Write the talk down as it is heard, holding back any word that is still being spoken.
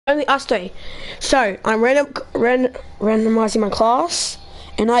only us three. So I'm randomizing my class,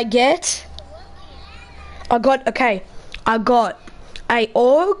 and I got a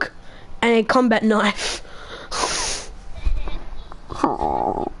org and a combat knife.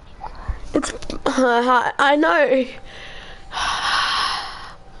 It's I know.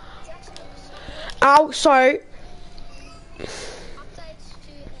 So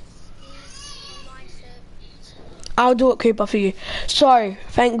I'll do it, Cooper, for you. So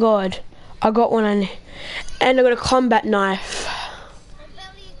thank God I got one, and I got a combat knife.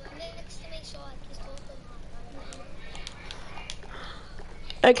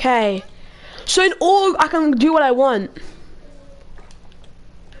 Okay, so in all I can do what I want.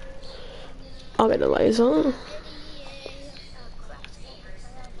 I'll get the laser.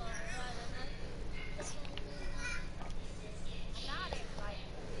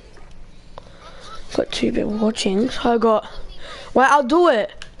 Got 2 people watching, so I got. Well, I'll do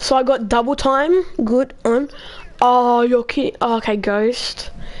it. So I got double time. Good on. Oh, you're kidding. Oh, okay, ghost.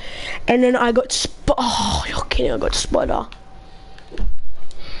 And then I got oh, you're kidding. I got spotter.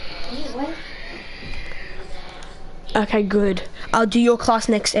 Okay, good. I'll do your class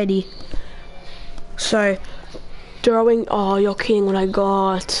next, Eddie. So, throwing. Oh, you're kidding. What I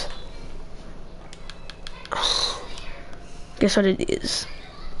got. Guess what it is.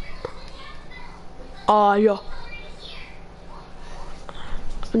 Oh, yeah.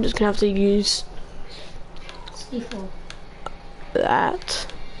 I'm just gonna have to use that.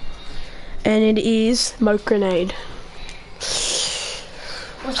 And it is smoke grenade.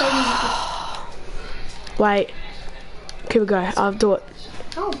 Wait. Here we go. I'll do it.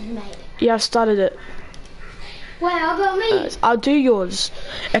 Oh, mate. Yeah, I started it. Wait, how about me? I'll do yours.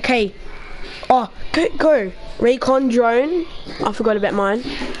 Okay. Oh, go. Recon drone. I forgot about mine.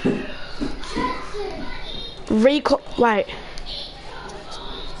 Recon. Wait.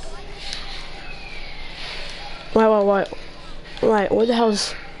 Wait, what the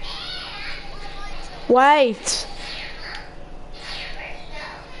hell's... Wait.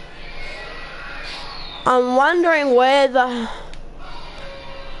 I'm wondering where the...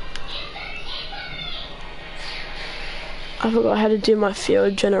 I forgot how to do my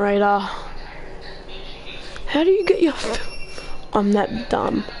field generator. How do you get your... I'm that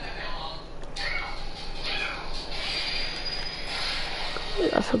dumb.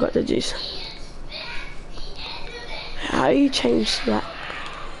 I forgot to do something. How do you change that?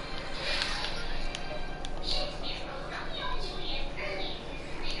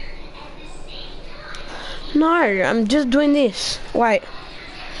 No, I'm just doing this. Wait.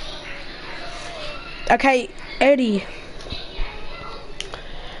 Okay, Eddie.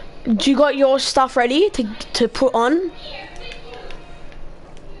 Do you got your stuff ready to put on?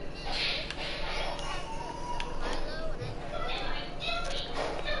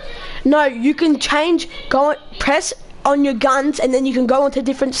 No, you can change, press on your guns, and then you can go onto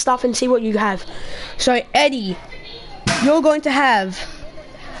different stuff and see what you have. So Eddie, you're going to have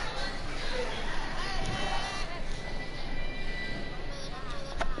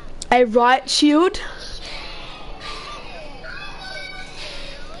a riot shield,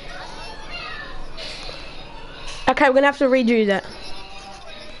 okay, we're gonna have to redo that.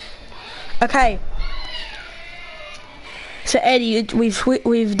 Okay, so Eddie,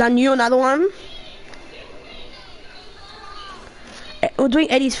 we've done you another one. We're doing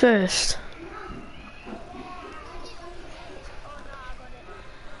Eddie's first.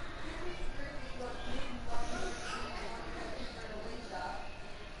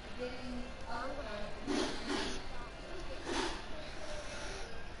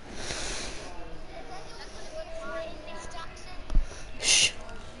 Shh.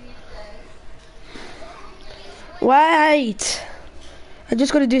 Wait. I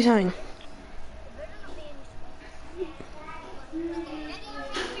just got to do something.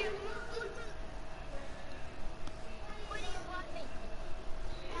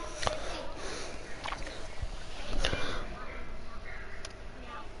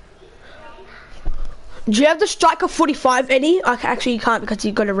 Do you have the striker 45, Eddie? Actually, you can't because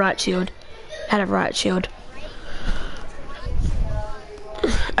you've got a riot shield. Had a riot shield.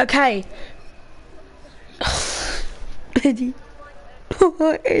 Okay. Eddie.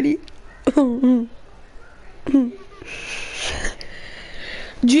 Oh, Eddie. Do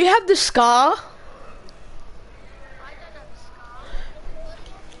you have the scar?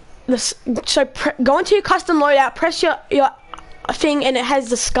 So go into your custom loadout, press your thing, and it has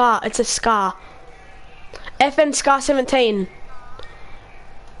the scar. It's a scar. FN Scar 17.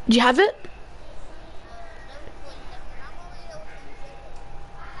 Do you have it?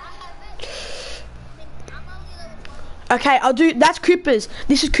 Okay, I'll do. That's Cooper's.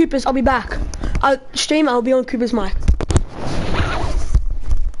 This is Cooper's. I'll be back. I'll be on Cooper's mic.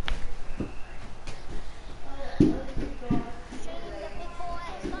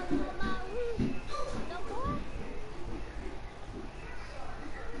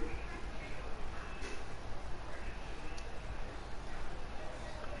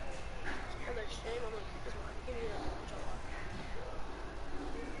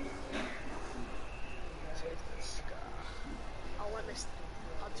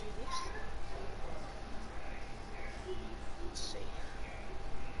 I'll do this. Let's see.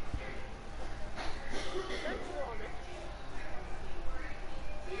 Don't draw on it.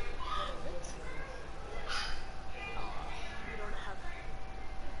 We don't have.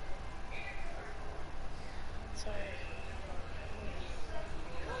 So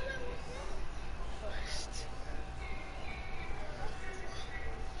first.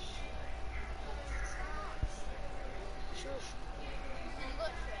 Sure.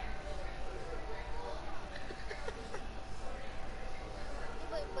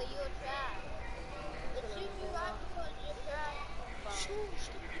 But you're trash. The shoot you out because you're trash. Sure,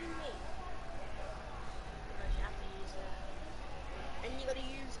 stop hitting me. Because you have to use a. And you gotta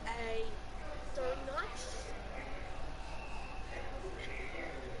use a throwing knife.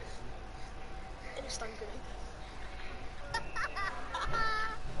 And a stun grenade.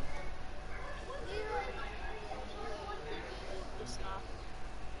 Yes,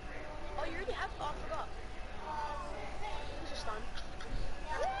 oh, you already have. Oh, I forgot. Use a stun.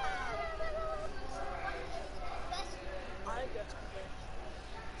 I got to play.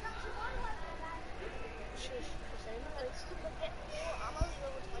 Shush, say no. It's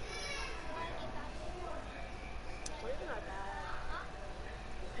not even that bad.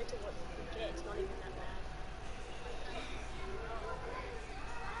 Compared to what we get, it's not even that bad.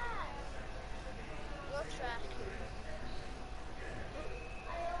 You're trash.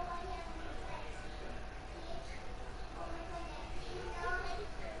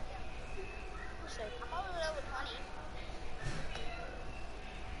 Say, I'm only level 20.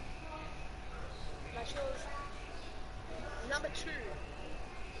 that's yours. Number 2.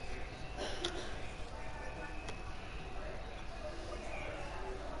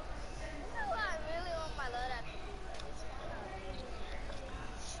 Oh, I really want my load up.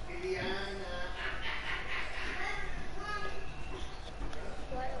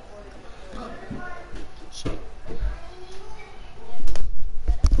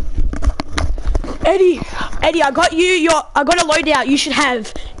 Eddie, I got you. I got a loadout. You should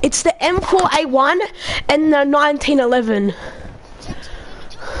have. It's the M4A1 and the 1911.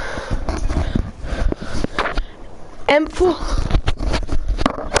 M4.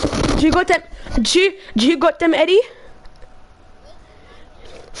 Do you got them? Do you got them, Eddie?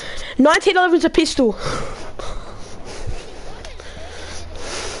 1911 is a pistol.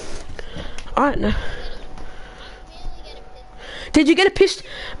 I don't know. Did you get a pistol?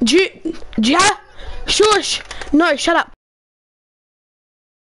 Do you have? Shush! No, shut up.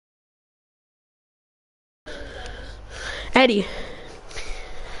 Eddie.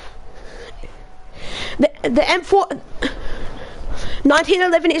 The M4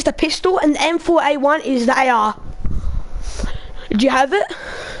 1911 is the pistol and the M4A1 is the AR. Do you have it?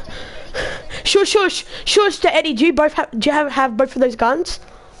 Shush, Eddie, do you have both of those guns?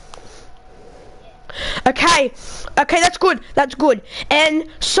 Okay, that's good. And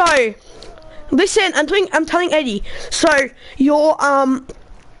so listen, I'm telling Eddie. So your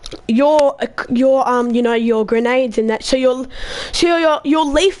you know, your grenades and that. So your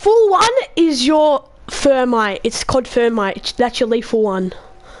lethal one is your thermite. It's called thermite. That's your lethal one.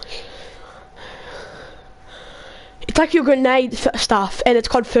 It's like your grenade stuff, and it's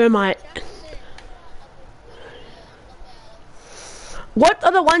called thermite. What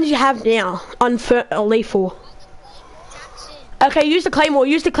are the ones you have now on lethal? Okay, use the claymore.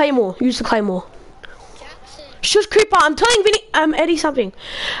 Shush, Cooper, I'm telling Eddie something.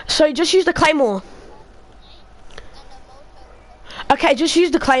 So just use the claymore. Okay, just use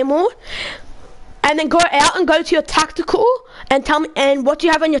the claymore. And then go out and go to your tactical and tell me, and what do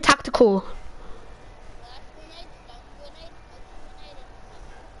you have on your tactical?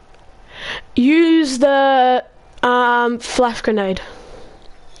 Use the flash grenade.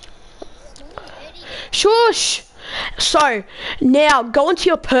 Shush! So, now go into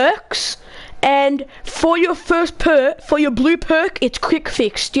your perks, and for your first perk, for your blue perk, it's quick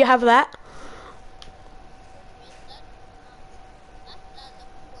fix. Do you have that?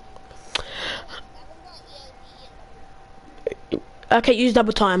 Okay, use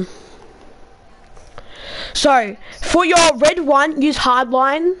double time. So, for your red one, use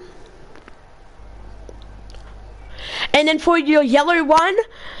hardline. And then for your yellow one,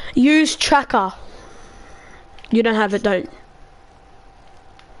 use tracker. You don't have it, don't.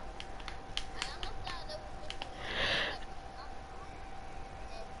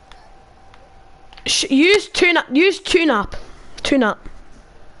 Use tune up. Use tune up. Tune up.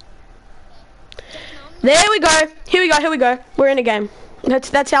 There we go. Here we go. Here we go. We're in a game.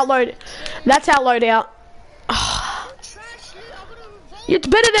 That's our load. That's our loadout. Oh. It's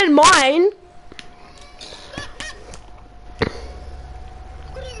better than mine.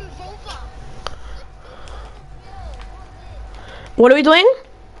 What are we doing?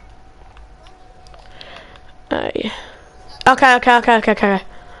 Oh, yeah. Okay.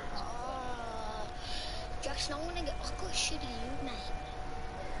 Jackson, I wanna get. I got shitty loot, mate.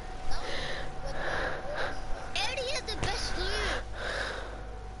 Eddie has the best loot.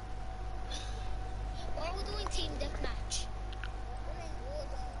 Why are we doing team deathmatch?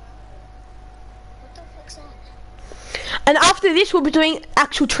 What the fuck's that? And after this, we'll be doing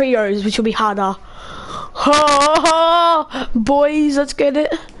actual trios, which will be harder. Oh, boys, let's get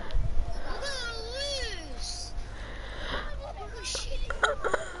it. I'm gonna lose. I got shitty.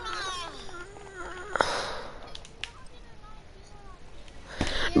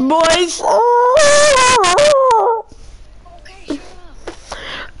 Boys. Okay, shut up.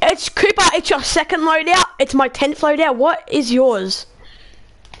 It's Cooper, it's your second loadout. It's my 10th loadout. What is yours?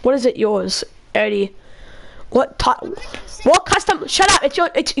 What is it yours, Eddie? What type? What custom? Shut up,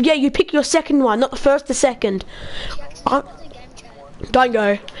 yeah, you pick your second one, not the first, the second. Don't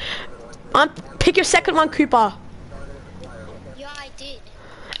go. Pick your second one, Cooper. Yeah, I did.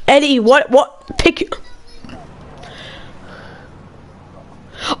 Eddie, pick.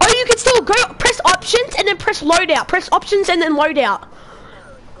 Oh, you can still go, press options and then press loadout. Press options and then loadout.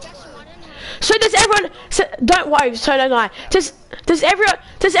 So does everyone, don't worry, so don't I. Does everyone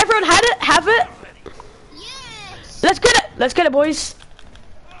have it? Yes. Let's get it, boys.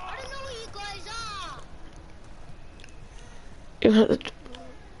 I don't know where you guys are.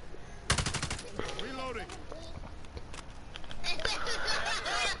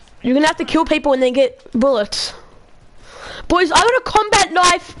 You're gonna have to kill people and then get bullets. Boys, I got a combat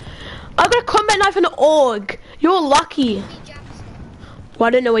knife. I got a combat knife and an AUG. You're lucky. Well,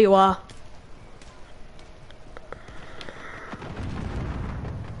 I don't know where you are.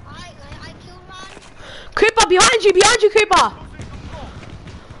 I killed one. Cooper, behind you, Cooper.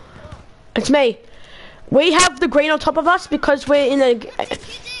 It's me. We have the green on top of us because we're in a... Get it,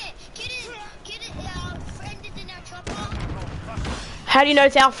 friend is in our chopper. How do you know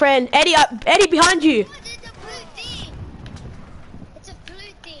it's our friend? Eddie, behind you. It's a blue thing. It's a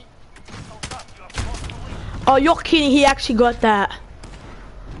blue thing. Oh, you're kidding, he actually got that.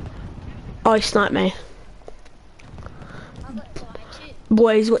 Oh, he sniped me. I got sniped too.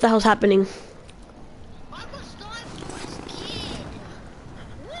 Boys, what the hell's happening? I got sniped for this kid.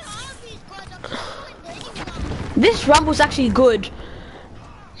 Where are these guys? I can't find anyone. This rumble's actually good. Hell,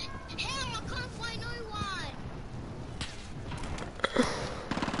 I can't find no one.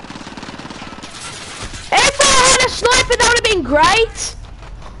 If I had a sniper, that would have been great.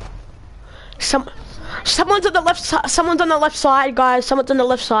 Someone's on the left side. Someone's on the left side, guys. Someone's on the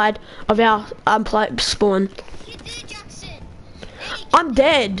left side of our spawn. Get there, Jackson. I'm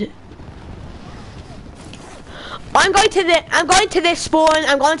dead. I'm going to their spawn.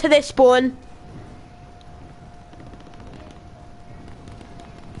 I'm going to their spawn.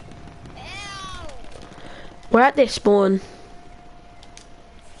 Ow. We're at their spawn.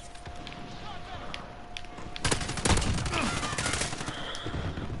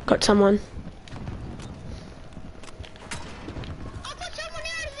 Got someone. I got someone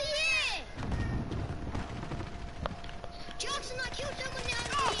out of the air. Jackson, I killed someone out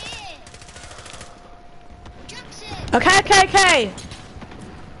of the air. Jackson. Okay.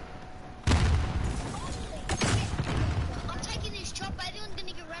 I'm taking this chopper. Everyone's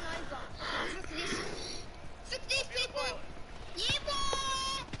gonna get run over. Fix these people. Yeah,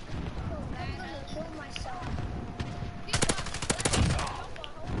 boy. I'm gonna kill myself.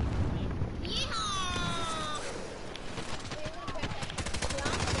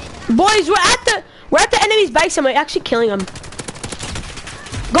 Boys, we're at the enemy's base and we're actually killing them.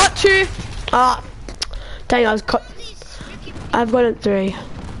 Got two. Ah, dang! I've got it 3.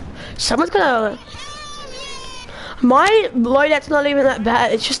 Someone's gonna. My loadout's not even that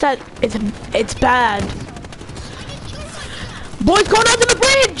bad. It's just that it's bad. Boys, going under the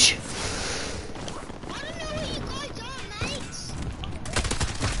bridge.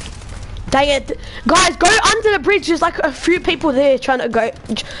 Dang it. Guys, go under the bridge. There's like a few people there trying to go,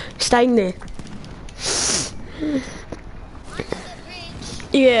 staying there.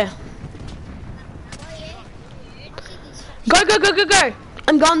 Yeah. Go, go, go, go, go.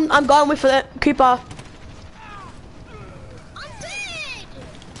 I'm going with it, Cooper. I'm dead.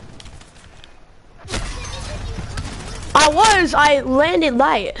 I landed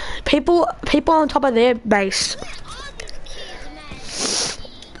late. People on top of their base. Where are these kids,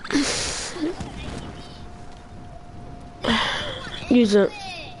 man? Use it.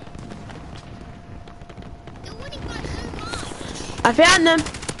 They're winning by so much. I found them.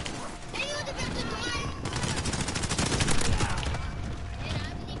 They were about to die. Man, I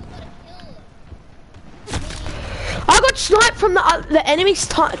haven't even got a kill. I got sniped from the enemy's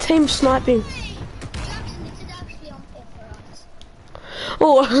team sniping. Hey, Jackson, this is actually unfair for us.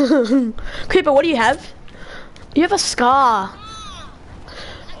 Oh, Cooper, what do you have? You have a scar.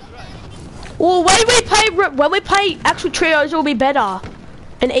 Well, when we play actual trios, it'll be better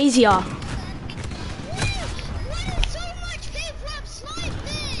and easier. Why do so much people have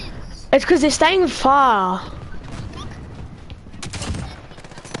snipers? It's because they're staying far.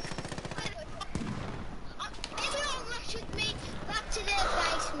 Everyone rush with me back to their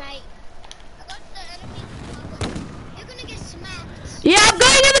base, mate. I got the enemy. You're gonna get smacked. Yeah, I'm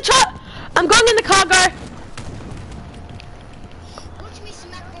going in the truck. I'm going in the cargo. Watch me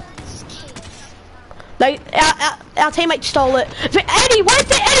smack all these kids. Our teammate stole it. But Eddie, wait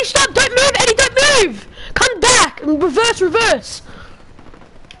there, Eddie, stop! Don't move, Eddie, don't move! Come back! Reverse, reverse!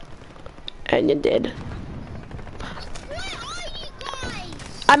 And you're dead. Where are you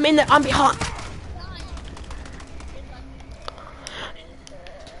guys? I'm behind.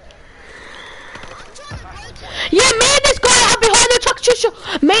 Yeah, man, this guy out behind the truck.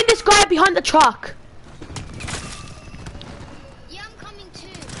 Man, this guy behind the truck. Yeah, I'm coming too.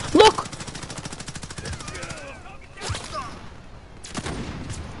 Look.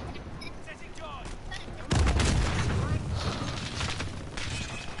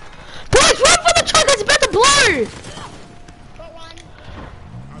 Boys, run for the truck. It's about to blow. Got one.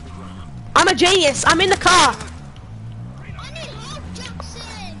 I'm a genius. I'm in the car. I need help,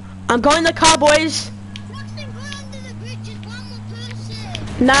 Jackson. I'm going in the car, boys. Jackson, go under the bridge. Just one more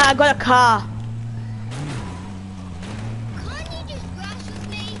person. Nah, I got a car. Can't you just crash with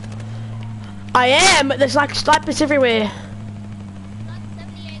me? I am, but there's like snipers everywhere. Like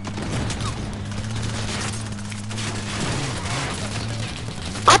 78.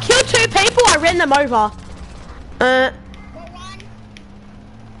 I killed 2 people, I ran them over. Got one.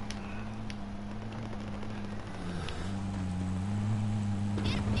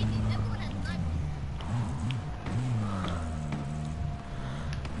 Get a baby. Everyone has snipers.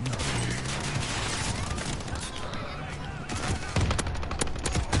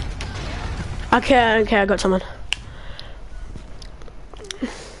 Okay, I got someone.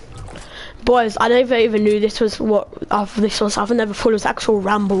 Boys, I never even knew this was what this was. I've never thought it was actual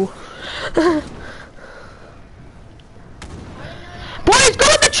Rumble. Boys, go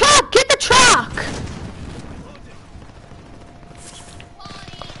in the truck! Get the truck!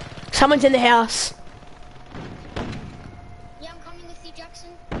 Someone's in the house. Yeah, I'm coming with you, Jackson.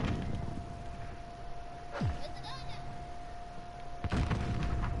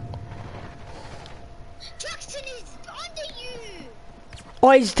 Jackson is under you.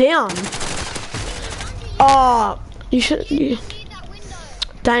 Oh, he's down. Oh, you should. Near that window.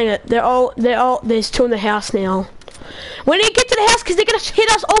 Dang it! There's 2 in the house now. We need to get to the house because they're gonna hit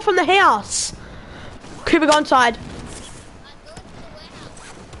us all from the house. Cooper, go inside. I'm going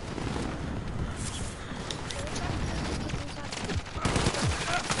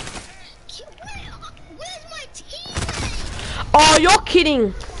to the warehouse. Where's my teammate? Oh, you're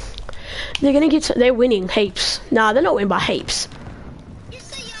kidding. They're winning heaps. Nah, they're not winning by heaps. Yes,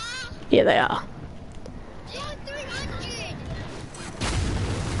 they are. Yeah, they are. They are 300.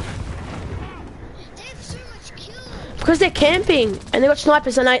 They have so much kills. Because they're camping and they got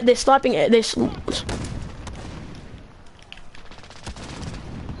snipers and they're sniping it. Where are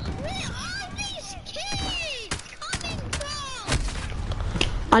these kids coming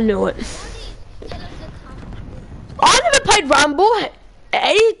from? I knew it. Tell us to come. I never played Rumble.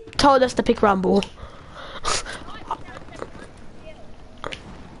 Eddie told us to pick Rumble.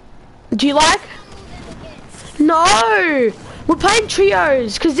 Do you like? No, we're playing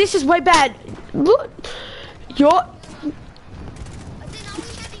trios because this is way bad. Look, you're But then are we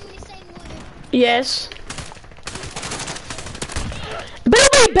having the same order? yes, but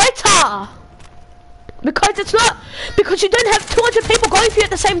it'll be better because it's not because you don't have 200 people going for you at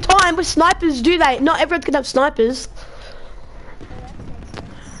the same time with snipers, do they? Not everyone can have snipers.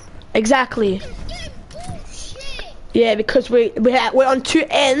 Exactly. This game bullshit. Yeah, because we're on 2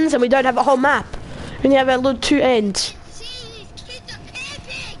 ends and we don't have a whole map. We only have our little 2 ends. See, these kids are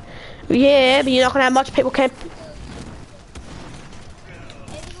camping. Yeah, but you're not gonna have much people camp.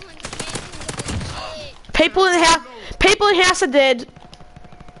 People in the house. People in the house are dead.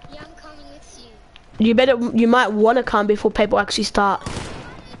 Yeah, I'm coming with you. You might want to come before people actually start. Oh,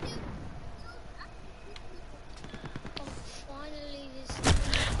 finally this.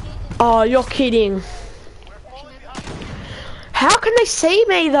 Oh, you're kidding. How can they see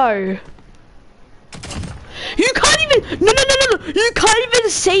me though? You can't even. No. You can't even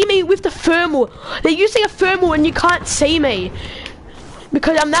see me with the thermal. They're using a thermal and you can't see me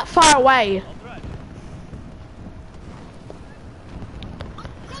because I'm that far away.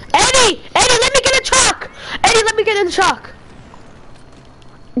 Eddie, let me get a truck. Eddie, let me get in the truck.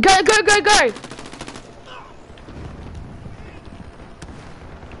 Go.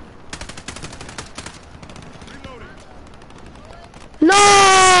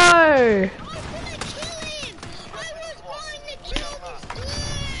 No!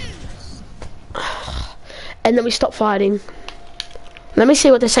 And then we stop fighting. Let me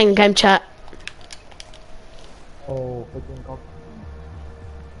see what they're saying in game chat. Oh, freaking cock.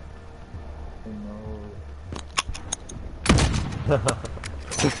 Oh no.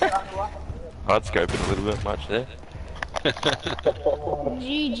 I'd scope it a little bit much there.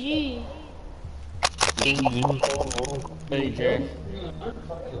 GG. AJ.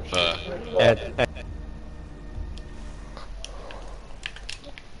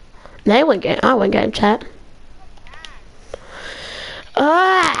 They won't get. I won't game chat.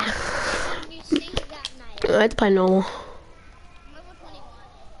 Ah! Can you see that, mate? I had to play normal.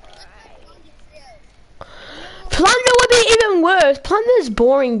 Plunder would be even worse. Plunder's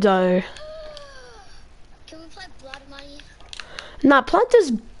boring though. Can we play Blood Money? Nah,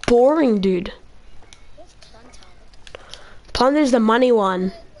 Plunder's boring, dude. What's Plunter? Plunder's the money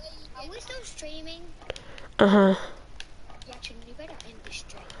one. Are we still streaming? Uh-huh. Yeah, actually, you better end the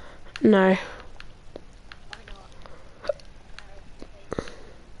stream. No. Why not?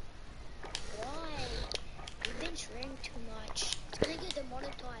 Why? You've been streaming too much. It's gonna get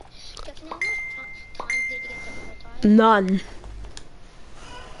demonetized. Jackson, how much time did you get demonetized? None.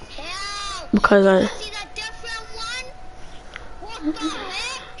 Hell! Because I... See that different one? What the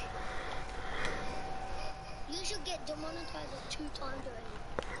heck? You should get demonetized like 2 times already.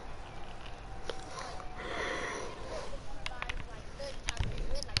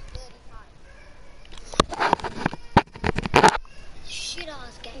 Shit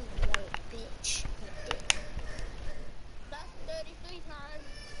ass game boy, bitch. That's 33 times.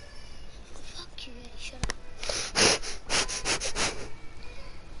 Fuck you, Eddie, shut up.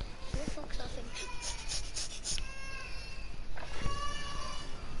 Who the fuck's laughing?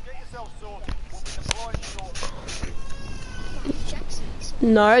 Get yourself sorted. We'll be deploying shortly. Jackson.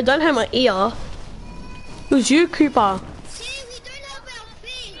 No, don't hurt my ear. It was you, Cooper. See, we don't have our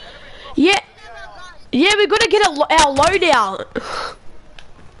thing. Yeah. We don't have our gun. Yeah, we gotta get our loadout.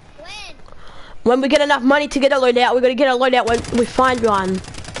 When? When we get enough money to get a loadout, we gotta get a loadout when we find one.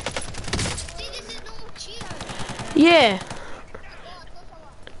 See, this is normal Cheeto. Yeah.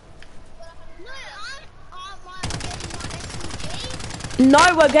 No,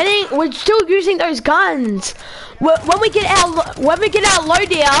 I'm getting my SMG. No, we're still using those guns. When we get our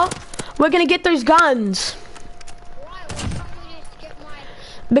loadout, we're gonna get those guns. Why? Why can't we just get my...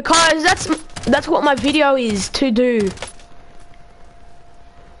 Because that's what my video is to do.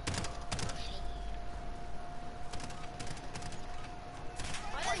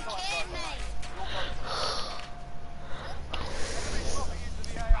 I don't care, mate.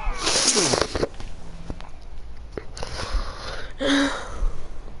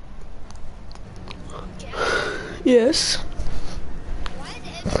 Yes. Why is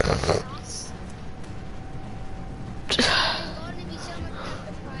everything us? There's going to be so much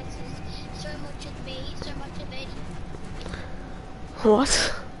better prices, so much of me, so much of Eddie. What?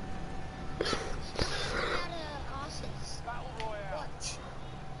 Look at them coming out of asses. Battle Royale. Watch.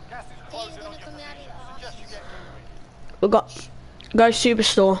 Gas is These closing are on going to your come out position. of Suggest you asses. get moving. We got go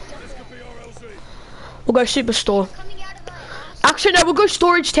superstore. We'll go superstore. Coming out of our asses. Actually, no, we'll go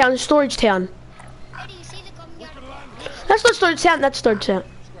storage town. Storage town. Eddie, you see them coming out of our asses? That's not storage town. That's storage town.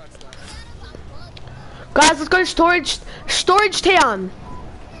 Guys, let's go to storage town.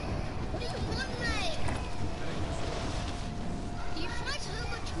 What do you want, mate? You find so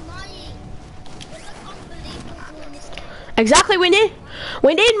much money. It's like unbelievable in this game. Exactly. We need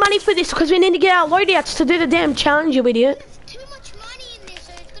money for this because we need to get our loadouts to do the damn challenge, you idiot. There's too much money in this,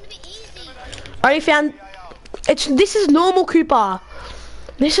 so it's gonna be easy. I already found. This is normal, Cooper.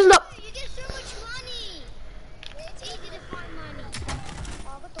 This is not. You get so much money. It's easy to find money.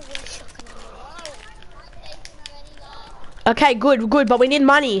 Oh, I got the worst shotgun in the world. I'm taking already, guys. Okay, good, but we need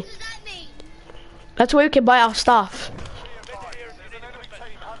money. What does that mean? That's where we can buy our stuff. There's an enemy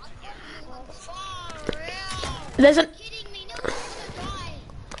team hunting you. Oh, far There's an. Kidding me? No, we're gonna die.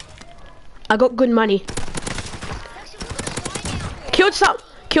 I got good money. Jackson, we're gonna die now.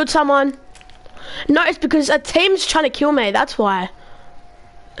 Killed someone. No, it's because a team's trying to kill me. That's why.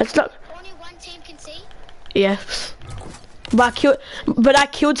 It's not. Only one team can see. Yes. But I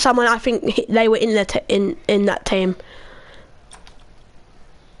killed someone. I think they were in in that team.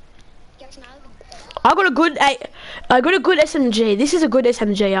 Jackson, I got a good SMG. This is a good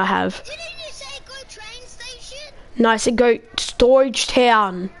SMG I have. didn't you say go train station? No, I said go storage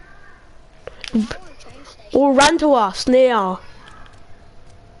town. Oh, train station. Or run to us now.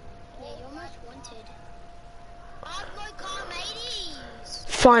 Yeah, you're most wanted. I've got car mateys.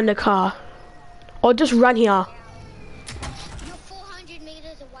 Find a car. Or just run here. You're 400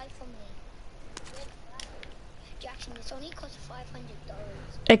 meters away from me. Jackson, this only costs $500.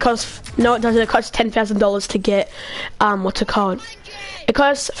 It costs no, it doesn't. It costs $10,000 to get what's it called? 100. It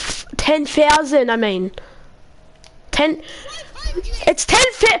costs 10,000. I mean, 10. 500. It's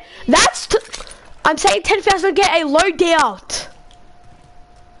 10. That's. I'm saying 10,000 to get a loadout.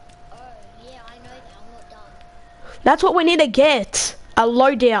 Oh, yeah, I know that. I'm not done. That's what we need to get. A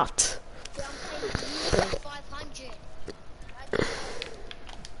loadout. Yeah, I'm saying you 500.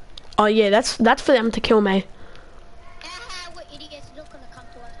 Oh yeah, that's for them to kill me. Haha, what idiots are not gonna come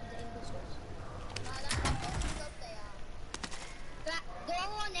to us with the imbeciles. No, that's what they are. Go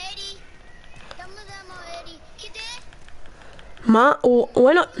on, Eddie. Some of them are Eddie. Get there.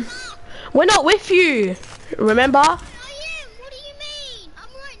 We're not with you. Remember? I am. What do you mean?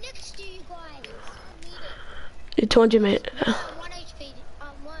 I'm right next to you guys. You 200 meters. I'm 1 HP.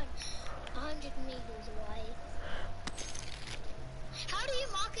 I'm 100 meters away. How do you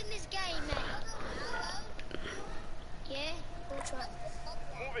mark in this game, mate? Yeah, we'll try.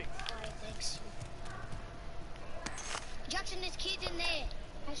 Moving. Right next to you. Jackson, there's kids in there.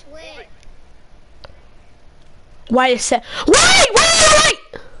 I swear. Wait a sec. Wait!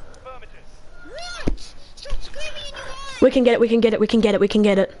 Affirmative. What? Stop screaming in your eyes. We can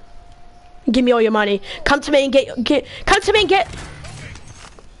get it. Give me all your money. Come to me and get. Come to me and get.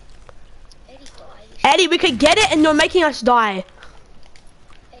 Eddie died. Eddie, we could get it, and you're making us die.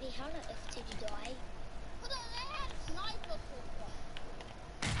 Eddie, how the F did you die? Hold on, they had snipers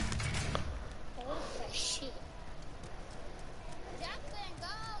for what is that shit? Jackson,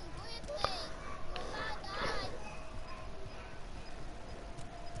 come quickly. You'll not die.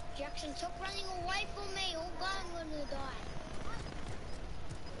 Jackson, stop running away from me, or I'm gonna die.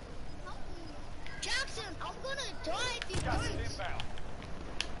 Jackson, I'm gonna die if you Gas don't. inbound.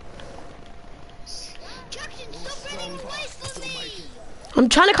 Jackson, stop running away from me. I'm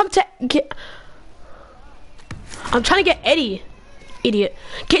trying to come to get. I'm trying to get Eddie. Idiot.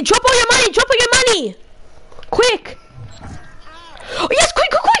 Drop all your money. Drop all your money. Quick. Oh yes,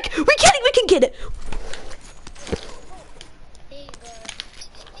 quick. We can get it. There you go.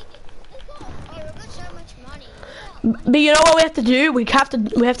 Oh, we got so much money. But you know what we have to do? We have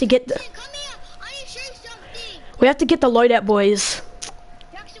to get the. Come here, I need to show you something. We have to get the loadout, boys.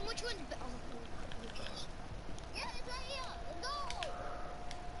 Jackson, which one's better? Oh, Lucas. Yeah, it's right here. Let's go.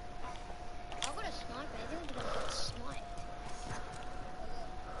 I got a sniper. I think we're gonna get sniped.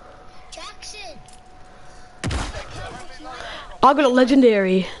 Jackson. I got a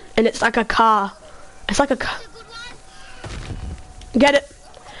legendary, and it's like a car. It's like a car. That's a good one. Get it,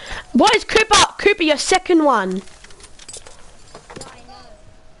 boys. Cooper, your second one. Yeah, I know.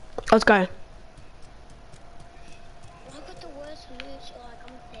 Let's go. I got the worst loot, so like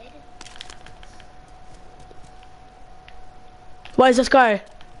I'm dead. Boys, let's go. I'm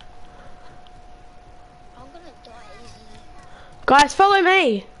gonna die easy. Guys, follow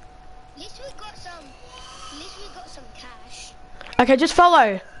me. At least we got some cash. Okay, just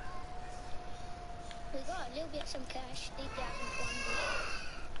follow. We got a little bit some cash. 3,400.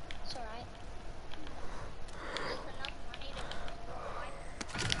 It's alright.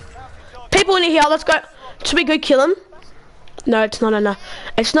 People in here, let's go. Should we go kill him? No, it's not enough.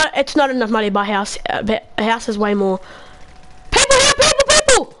 It's not enough money by house. But a house is way more. People here,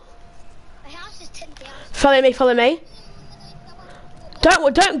 people. A house is 10,000. Follow me.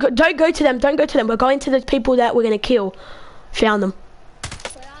 Don't go to them. Don't go to them. We're going to the people that we're gonna kill. Found them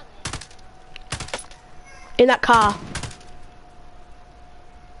Where are in that car.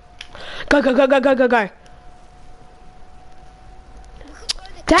 Go. they? We could go there.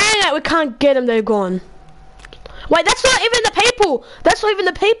 Dang it, we can't get them. They're gone. Wait, that's not even the people. That's not even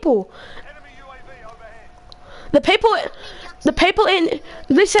the people. Enemy UAV overhead. The people in.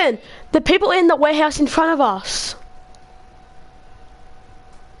 Listen, the people in the warehouse in front of us.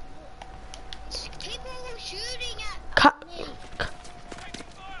 People are shooting at Cut. me.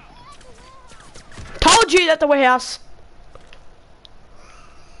 told you at the warehouse.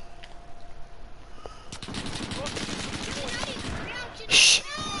 Shh.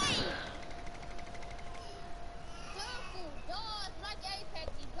 Purple doors like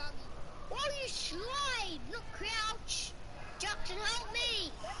Apex, you dummy. Oh, you slide, not crouch. Jackson, help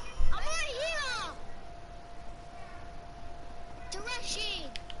me. I'm right here.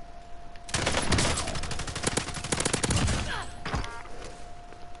 Direction.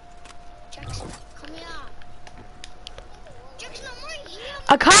 Jackson, come here. Jackson, I'm right here.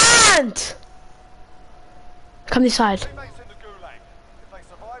 I can't. Come this side. Teammates in the gulag. If they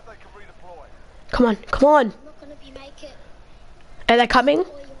survive, they can redeploy. Come on, come on. I'm not gonna be make it. Are they coming? Or you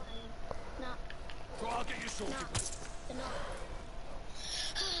want to. No, I'll get you sorted. no, they're not.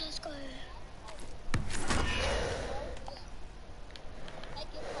 Let's go.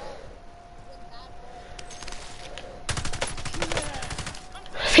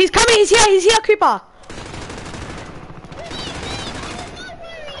 He's coming. He's here, Cooper.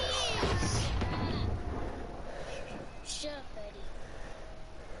 Shut up, Eddie.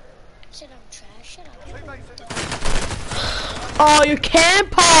 Shut up, trash. Shut up. Teammates in the Oh, you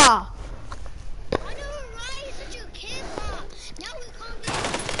camper. I know, right? You're such a camper. Now we can't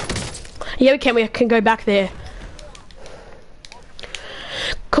get. Yeah, we can go back there.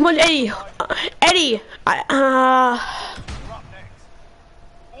 Come on, Eddie. Eddie. up next.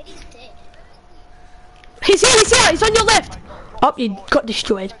 Eddie's dead. He's here. He's on your left. Oh, you got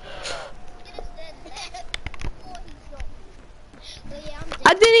destroyed. But yeah, I'm dead.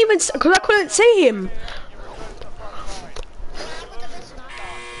 I didn't even, because I couldn't see him. But I got the best sniper.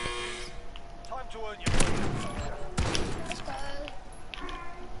 Time to earn your freedom. Let's go.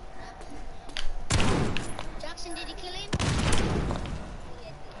 Jackson, did he kill him?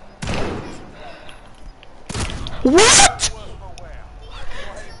 What?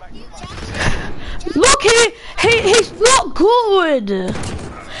 Look, he's not good.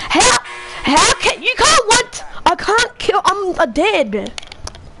 How can you can't want? I can't kill. I'm dead.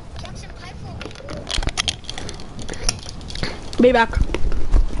 Jackson, play for me. Be back. It's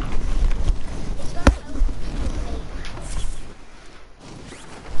gonna help.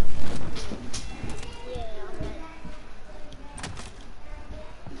 Yeah, I'm ready.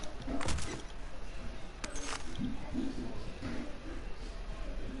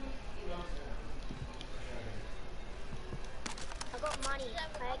 I got money. I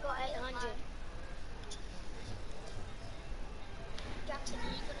got 800. Jackson, are you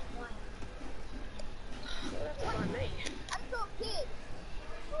gonna buy it? I'm so pissed.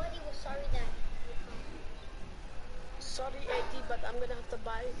 Already was sorry that you can't. Sorry, Eddie, but I'm gonna have to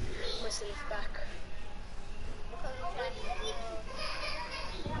buy myself back. Because of that.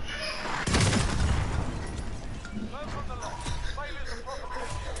 Learn from the loss. Failures are profitable.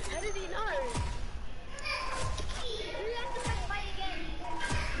 How did he know? We have to fight again.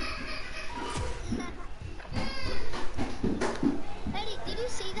 Eddie, did you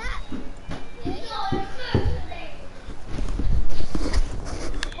see that? Yeah.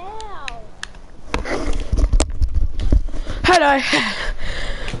 How? Hello.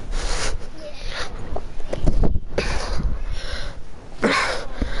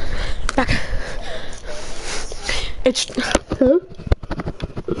 Back. It's.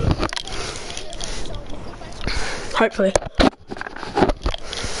 Hopefully.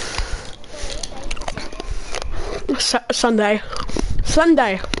 Sunday.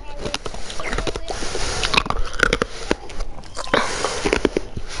 Sunday.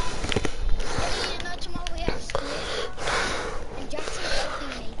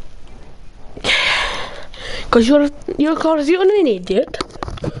 Cause you're an idiot.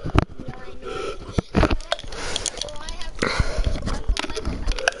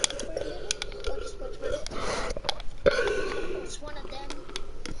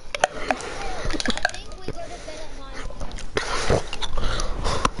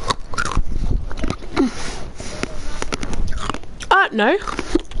 No.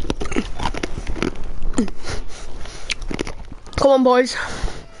 Come on, boys.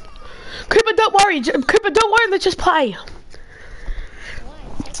 Cooper, don't worry. Cooper, don't worry. Let's just play.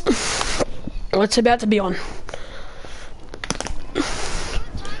 Oh, it's about to be on.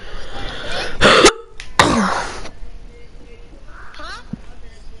 Huh?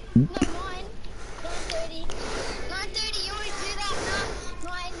 No, 9. 9:30. 9:30, you always do that. No,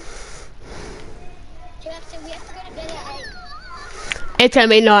 9. Jackson, we have to go to bed at 8. It's gonna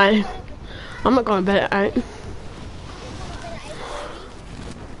be 9. I'm not going to bed at 8. We have to go to bed at 8:30.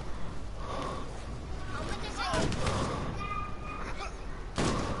 I'm gonna say 8:30.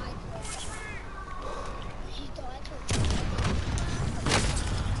 He died.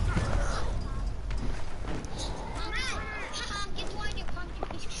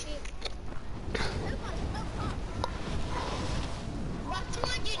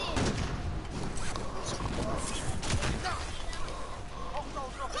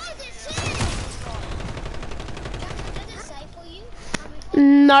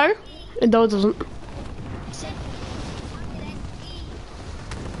 No, it doesn't.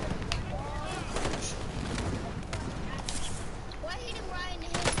 Why hit him right in the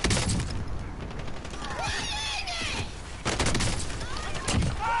head?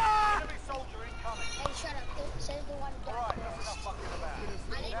 Enemy soldier incoming. Hey, shut up. Says the one who died. Right, that's enough fucking about.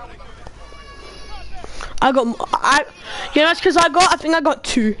 I didn't Now we know. do this for real. You know, it's because I think I got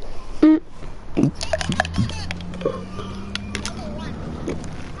 2. Mm.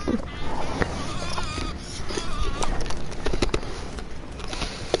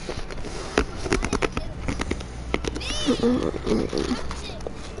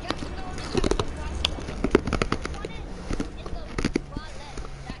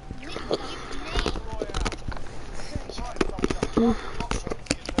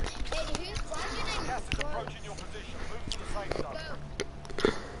 Gas is approaching your position. Move to the safe zone.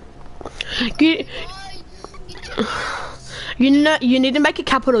 You need to make a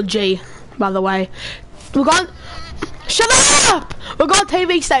capital G, by the way. We're going. Shut up! We're going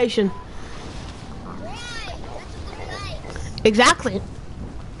TV station. Exactly.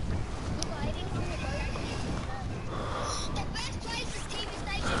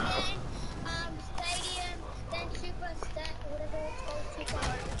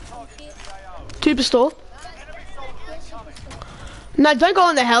 Superstore. No, don't go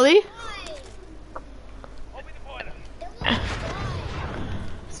on the heli.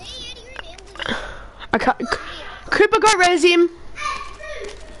 Okay. Cooper, go res him.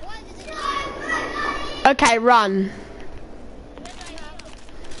 Okay, run.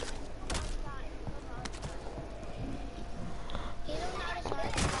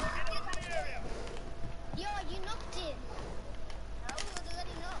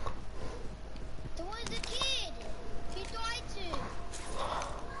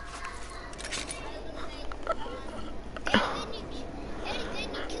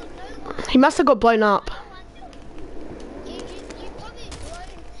 He must have got blown up.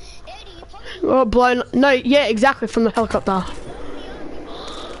 Or blown. No, yeah, exactly, from the helicopter.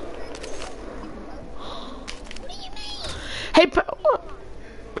 Hey,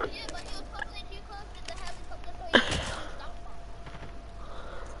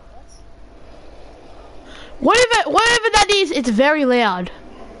 whatever that is, it's very loud.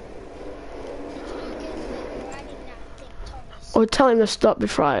 Or tell him to stop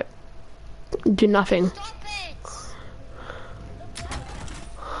before I do nothing. Stop it!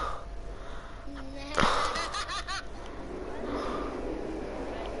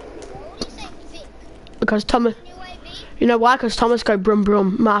 Because Thomas, you know why? Because Thomas go broom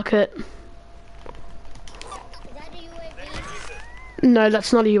broom, mark it. No,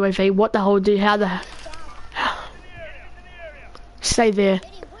 that's not a UAV. What the hell, dude? How the? Stay there.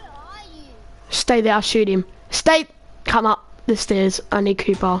 Stay there. I'll shoot him. Stay. Come up the stairs. I need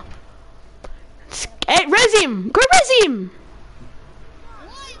Cooper. Hey, res him. Go res him.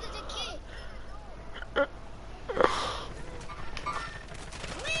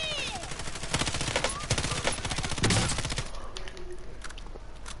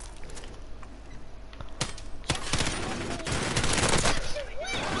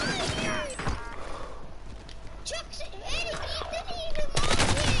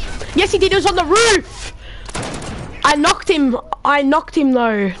 Yes, he did. It was on the roof. I knocked him.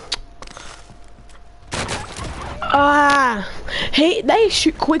 Though. They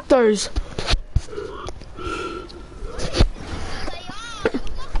shoot quick those.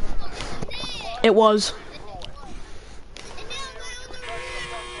 It was.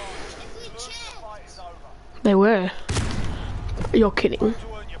 They were. You're kidding.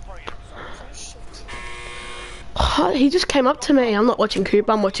 He just came up to me. I'm not watching Coop.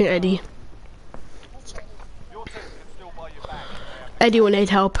 I'm watching Eddie. Eddie will need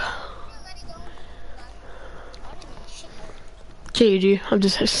help. Yeah, you do. I'm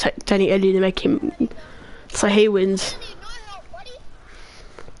just telling Eddie to make him so he wins.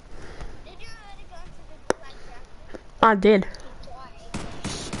 I did.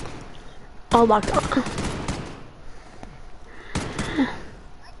 Oh my god.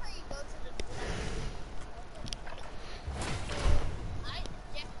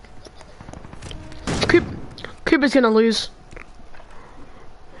 Cooper's gonna lose.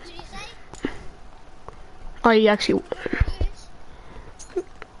 Oh, you actually...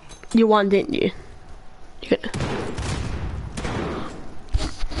 You won, didn't you?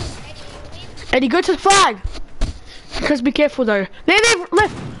 Eddie, go to the flag! Because be careful though. There,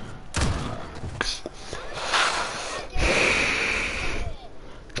 left!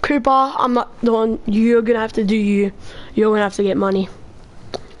 Cooper, I'm not the one. You're gonna have to do you. You're gonna have to get money.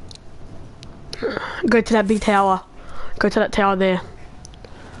 Go to that big tower. Go to that tower there.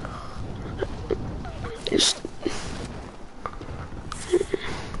 Just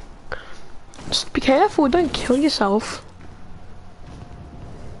be careful, don't kill yourself.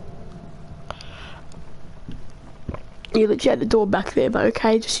 You literally had the door back there, but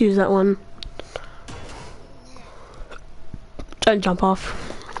okay, just use that one. Don't jump off.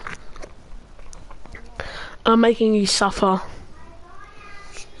 I'm making you suffer.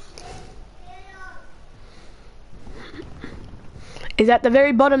 Is at the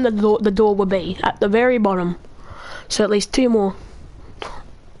very bottom that the door will be. At the very bottom. So at least 2 more.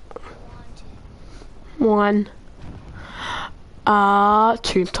 1.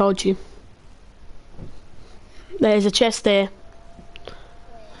 2, told you. There's a chest there.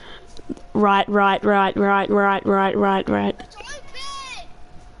 Right. I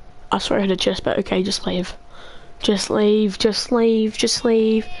swear I heard a chest, but okay, just leave. Just leave.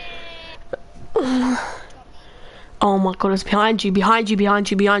 Oh my god, it's behind you. There.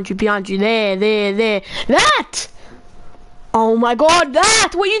 That! Oh my god,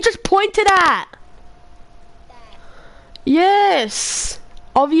 that! What you just pointed at! Yes!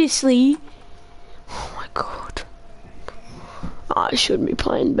 Obviously. Oh my god. I should be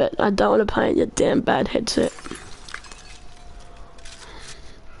playing, but I don't want to play in your damn bad headset.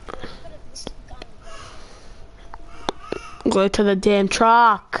 Go to the damn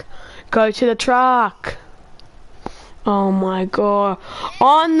truck. Go to the truck. Oh my god.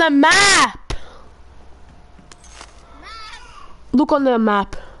 On the map! Look on the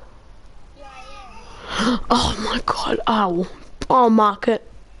map. Oh my god. I'll mark it.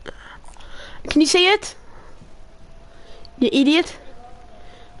 Can you see it? You idiot.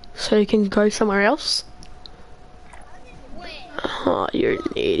 So you can go somewhere else? Oh, you're an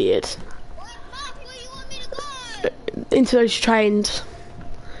idiot. Into those trains.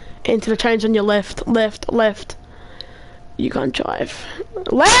 Into the trains on your left. You can't drive.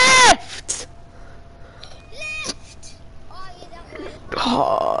 Left!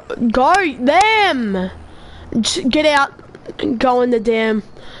 Oh, go them! Just get out and go in the dam.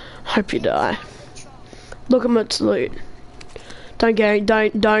 Hope you die. Look at my loot. Don't go.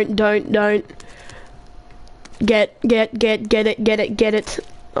 Don't. Get it.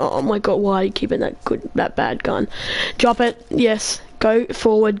 Oh my god, why are you keeping that bad gun? Drop it. Yes. Go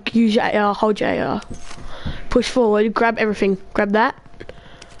forward. Use your AR. Hold your AR. Push forward. Grab everything. Grab that.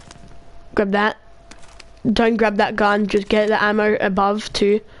 Don't grab that gun. Just get the ammo above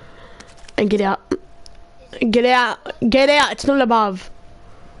too. And get out. Get out. It's not above.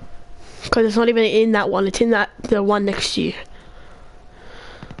 Because it's not even in that one. It's in the one next to you.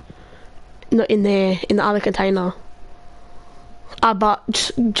 Not in there. In the other container. But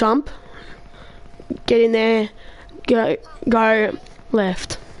just jump. Get in there. Go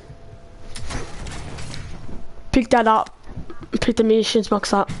left. Pick that up. Pick the munitions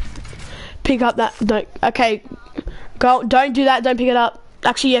box up. Pick up that. No. Okay. Go. Don't do that. Don't pick it up.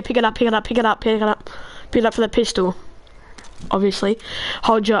 Actually, yeah. Pick it up for the pistol. Obviously.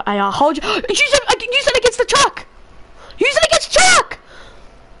 Hold your AR. Use it against the truck.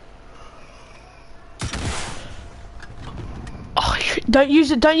 Oh, don't use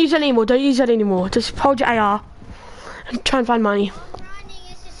it anymore. Just hold your AR and try and find money.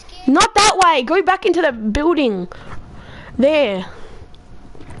 Not that way. Go back into the building. There.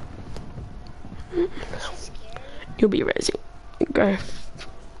 You'll be raising. Go.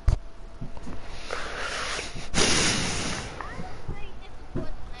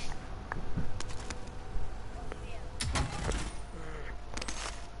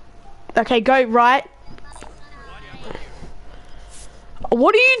 Okay, go right.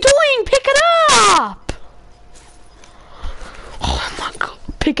 What are you doing? Pick it up! Oh my god.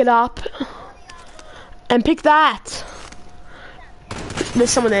 Pick it up. And pick that. There's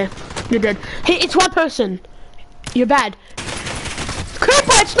someone there. You're dead. Hey, it's one person. You're bad.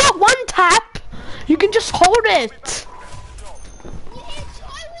 Cooper, it's not one tap. You can just hold it.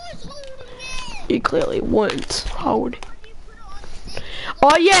 You clearly won't hold.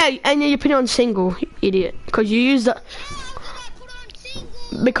 Oh yeah, and you put it on single, you idiot. Because you used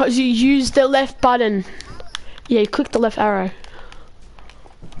the left button. Yeah, you click the left arrow.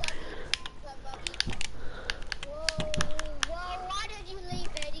 Why did you leave,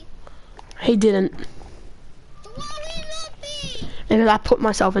 Eddie? He didn't. Why we lobby? And I put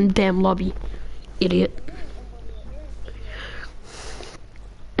myself in damn lobby. Idiot.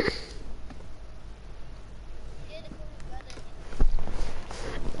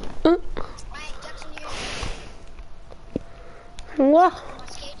 What?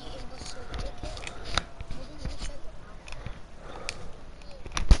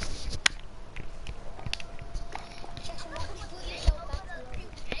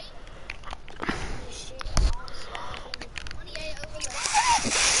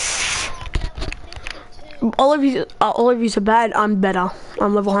 all of you's are bad. I'm better.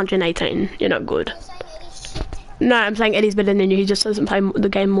 I'm level 118. You're not good. You're saying Eddie's shit. No, I'm saying Eddie's better than you. He just doesn't play the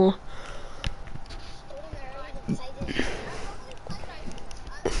game more.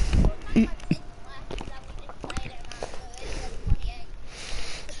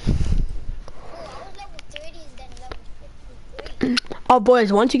 Oh,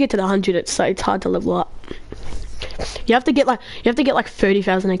 boys, once you get to the 100, it's hard to level up. You have to get like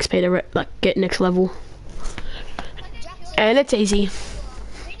 30,000 XP to like get next level, and it's easy.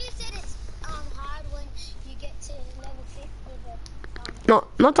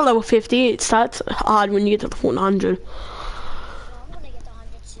 Not to level 50. It starts hard when you get to the 100.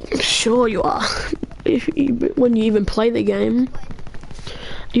 Sure you are. When you even play the game,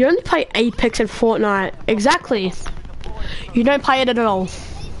 you only play Apex and Fortnite. Exactly. You don't play it at all.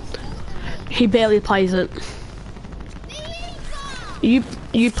 He barely plays it. You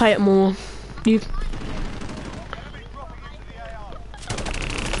play it more.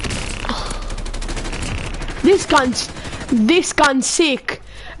 This gun's sick.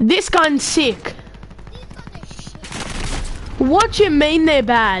 This gun's sick. What you mean they're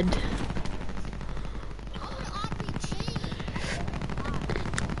bad?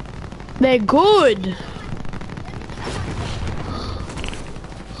 They're good.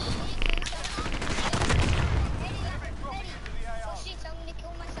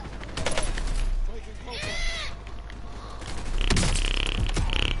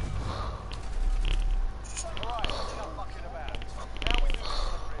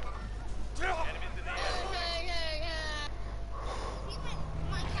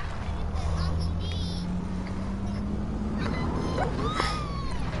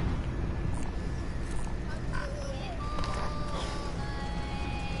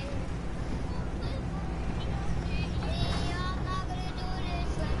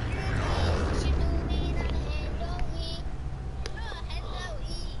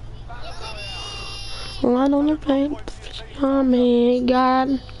 I don't play on me, God.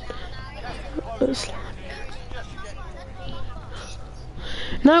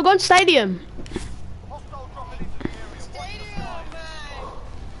 No, go on stadium.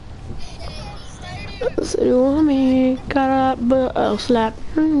 On me, got up, but I'll slap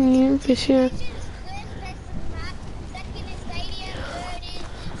you for sure.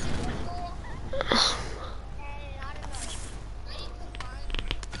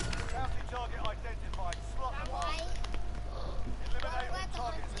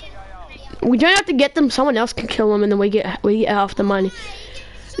 We don't have to get them. Someone else can kill them, and then we get half the money.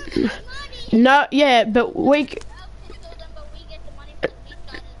 No, yeah, but we.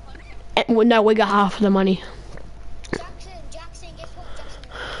 No, we got half of the money. Jackson, guess what?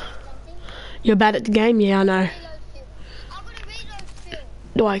 Jackson, You're bad at the game, yeah, I know. I'm gonna reload Phil.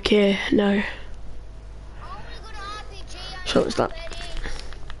 Do I care? No. I wanna go to RPG. So it's not.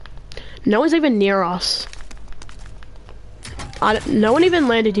 No one's even near us. No one even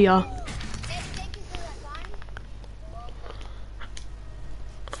landed here. Thank you for that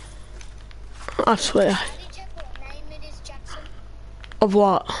gun. I swear. I did check what name it is, Jackson. Of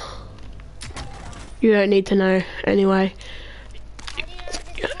what? You don't need to know anyway.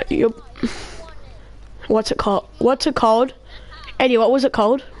 What's it called? What's it called? Eddie, what was it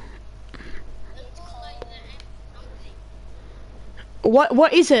called?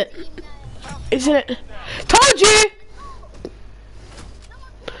 What is it? Isn't it? Told you!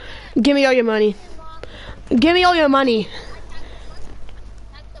 Give me all your money. Give me all your money.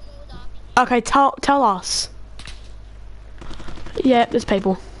 Okay, tell us. Yeah, there's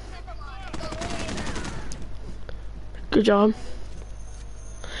people. Good job.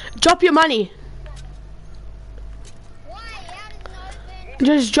 Drop your money.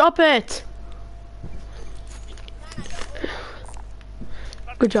 Just drop it.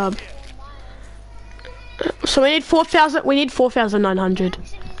 Good job. So we need 4,000. We need 4,900.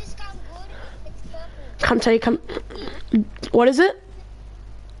 Come tell you. Come. What is it?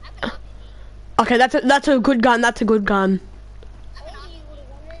 Okay, that's a good gun. That's a good gun.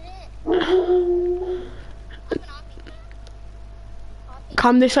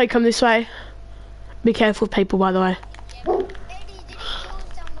 Come this way. Come this way. Be careful, people. By the way.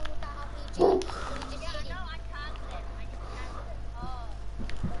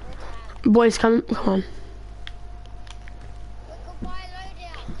 Boys, come on.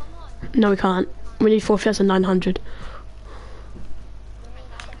 No, we can't. We need 4,900.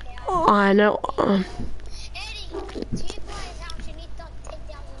 Oh, I know.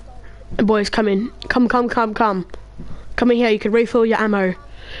 Boys, come in. Come. Come in here. You can refill your ammo.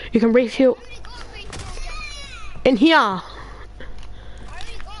 You can refill. In here.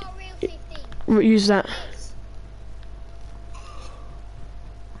 Use that.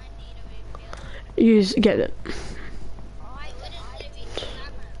 Get it. I wouldn't let me fill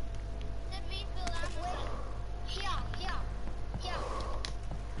ammo. Let me fill ammo. Here.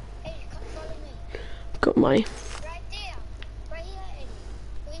 Hey, come follow me. Got money. Right there. Right here, Eddie.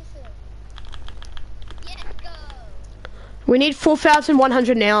 Refill. Let's go. We need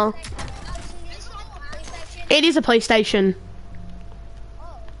 4,100 now. Oh, so this is like the PlayStation. It is a PlayStation.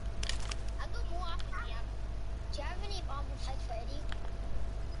 Oh. I got more after the ammo. Do you have any armor plates for Eddie?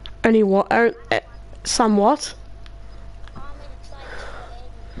 Only what? Somewhat. Armor plates for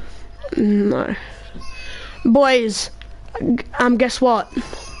Eddie. No. Boys, guess what?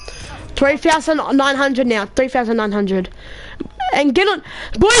 3,900 now. 3,900. And get on,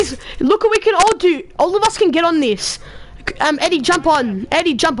 boys. Look what we can all do. All of us can get on this. Eddie, jump on.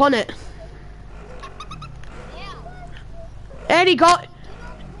 Eddie, jump on it. Yeah. Eddie, got.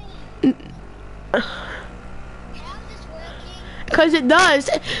 How's this working? Because it does.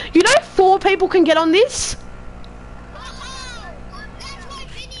 You know, 4 people can get on this. Oh, that's why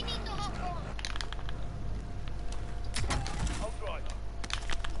Vinny needs to hop on.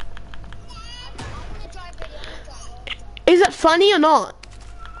 I'm gonna drive Vinny. Is it funny or not?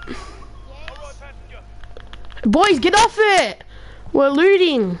 Yes. Boys, get off it. We're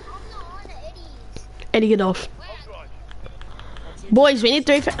looting. I'm not on Eddie's. Eddie, get off. Boys, we need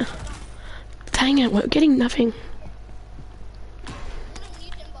 3. Dang it, we're getting nothing.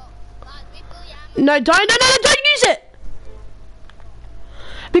 No, don't use it.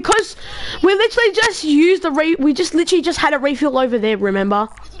 Because we literally just used we just literally just had a refill over there, remember?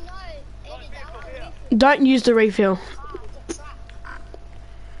 Don't use the refill.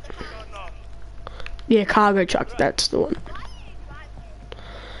 Yeah, cargo truck, that's the one.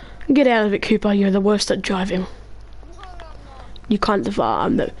 Get out of it, Cooper, you're the worst at driving. You can't defy,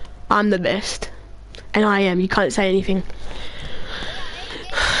 I'm the best. And I am, you can't say anything.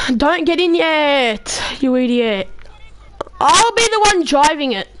 Don't get in yet, you idiot. I'll be the one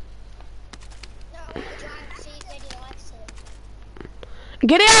driving it.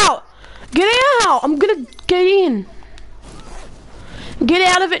 Get out! Get out! I'm gonna get in. Get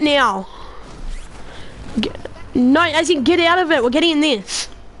out of it now. No, as in get out of it. We're getting in this.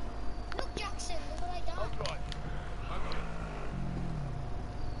 Look, Jackson, look what I done. Wait,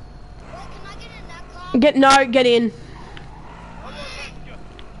 can I get in that car? Get in.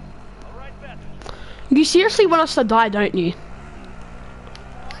 You seriously want us to die, don't you?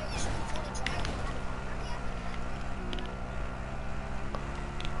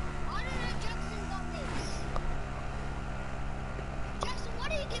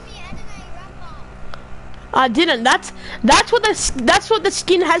 I didn't. That's what the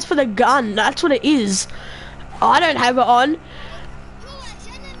skin has for the gun. That's what it is. I don't have it on.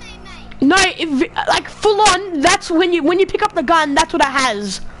 No, like full on. That's when you pick up the gun. That's what it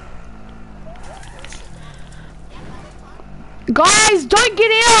has. Guys, don't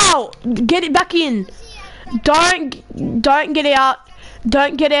get out. Get it back in. Don't get out.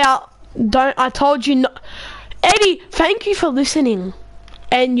 Don't get out. Don't. I told you not. Eddie, thank you for listening.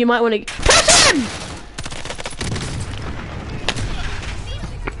 And you might want to press him.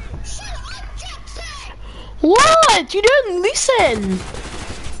 What? You didn't listen.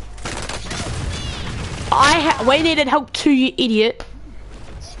 We needed help too, you idiot.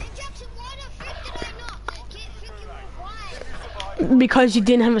 Because you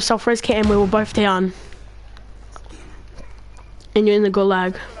didn't have a self-res kit and we were both down. And you're in the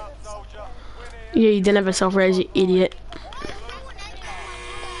gulag. Yeah, you didn't have a self-res, you idiot.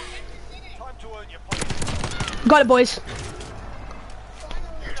 Got it, boys.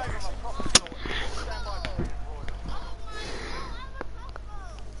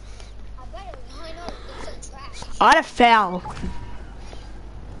 I had a foul.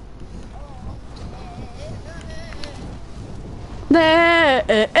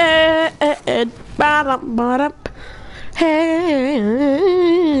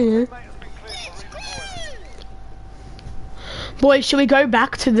 Boys, should we go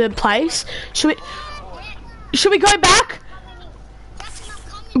back to the place? Should we go back?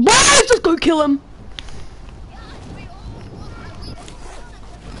 Boys, let's go kill him.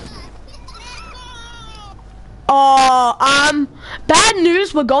 Oh, bad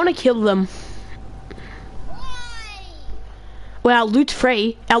news, we're gonna kill them. Well, our loot's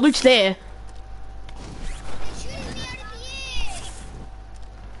free. Our loot's there.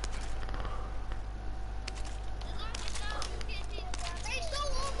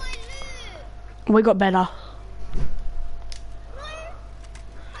 We got better.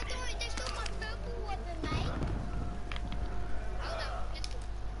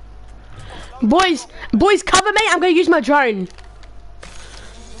 Boys, cover me. I'm gonna use my drone.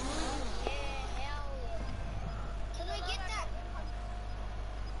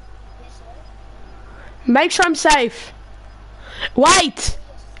 Make sure I'm safe. Wait.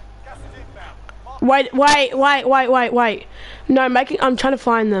 Wait. No, I'm trying to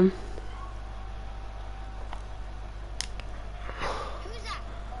find them.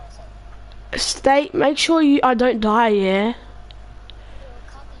 Who's that? Make sure I don't die, yeah?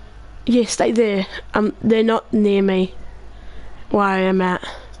 Yeah, stay there. They're not near me. Where I am at.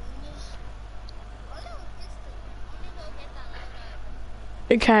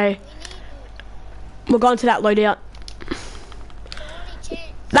 Okay. We're going to that loadout.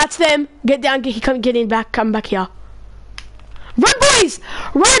 That's them. Get down, get in back, come back here. Run, boys!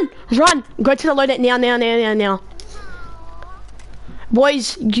 Run! Go to the loadout now.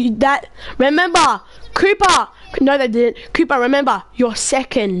 Boys, remember, Cooper. No, they didn't. Cooper, remember, you're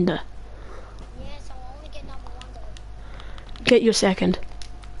second. Yes, I'll only get number 1 though. Get your second.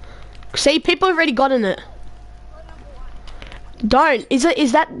 See, people have already gotten it. Or number 1. Don't.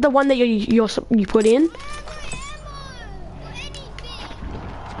 Is that the one that you put in?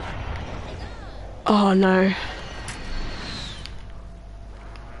 Oh no.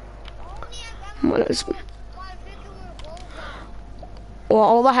 What is? Well,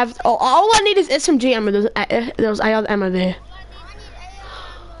 all I need is SMG ammo. There was AR ammo there.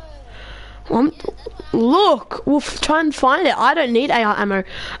 Look, we'll try and find it. I don't need AR ammo.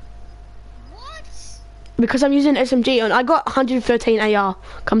 What? Because I'm using SMG and I got 113 AR.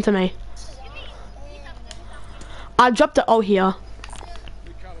 Come to me. I dropped it all here.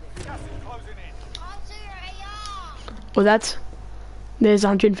 Well, there's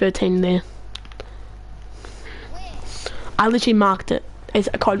 113 there. I literally marked it. It's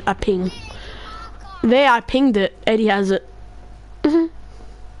called a ping. There, I pinged it. Eddie has it. I can't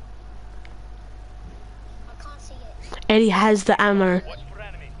see it. Eddie has the ammo. Eddie,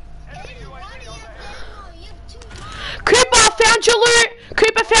 Cooper, found your loot.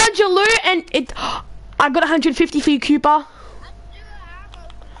 Cooper found your loot, and I got 150 for you, Cooper.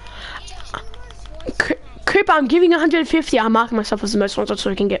 Cooper, I'm giving 150. I'm marking myself as the most wanted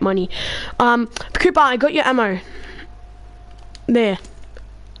so I can get money. Cooper, I got your ammo. There.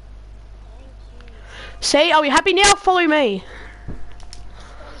 See, are we happy now? Follow me.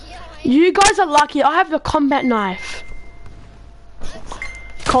 You guys are lucky. I have the combat knife.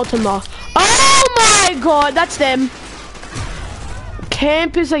 Colton Law. Oh my god, that's them.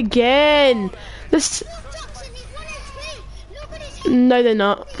 Campers again. This. No, they're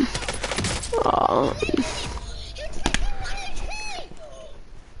not. Oh.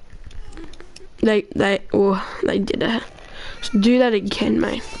 They did it. Do that again,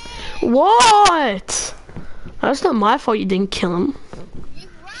 mate. What? That's not my fault you didn't kill him.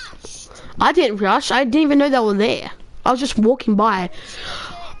 I didn't rush. I didn't even know they were there. I was just walking by.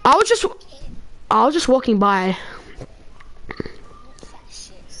 I was just walking by.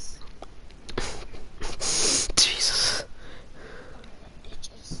 Jesus.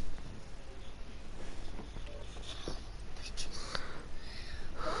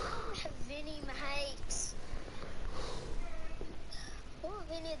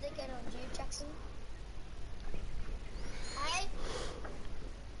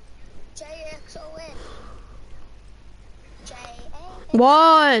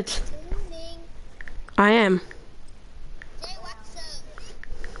 What? I am. Hey, what's up?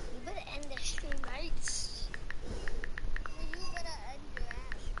 You better end the stream, mates. You better end your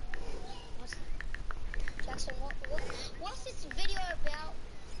ass. Jackson, what's this video about?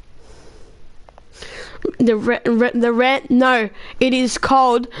 No, it is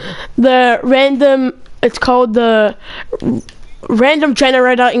called the random. It's called the random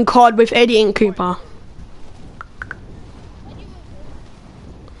generator in COD with Eddie and Cooper.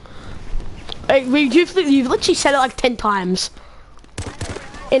 You've literally said it like 10 times.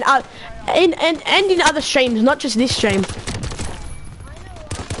 And in other streams, not just this stream.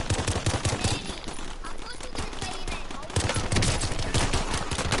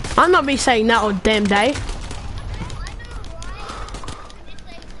 I'm not be saying that all damn day.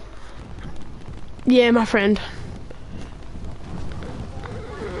 Yeah, my friend.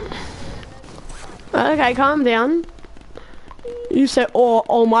 Okay, calm down. You said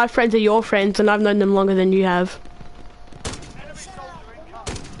all my friends are your friends and I've known them longer than you have.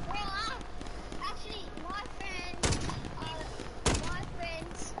 Actually, my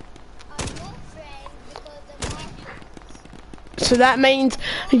friends are your friends because they're my friends. So that means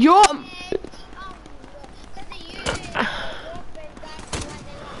you're...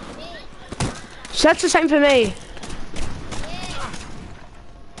 So that's the same for me.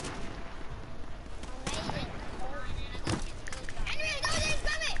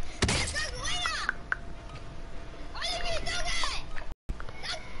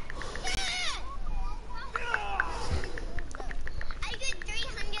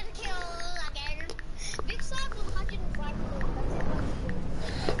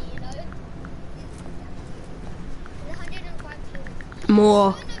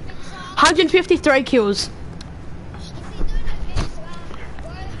 More. 153 kills.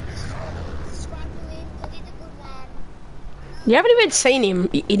 You haven't even seen him,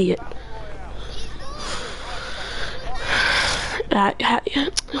 you idiot. Avoid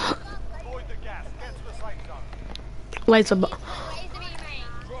the gas. Get to the safe zone. Laser. Drop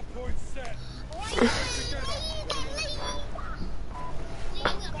point set.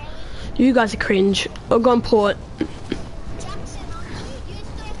 You guys are cringe. I'll go on port.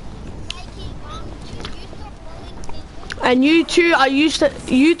 And you two are used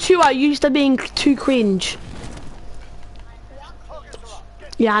to being too cringe.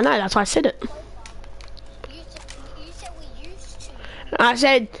 Yeah, I know, that's why I said it. I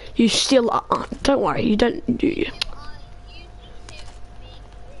said you still are. Don't worry, you don't do you.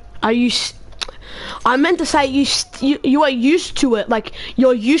 Are you? I meant to say you are used to it. Like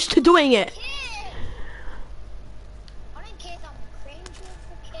you're used to doing it. I don't care if I'm cringe,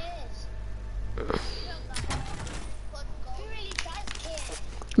 who cares? Who really does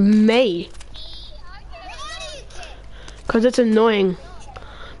care? Me, Why do you care? because it's annoying.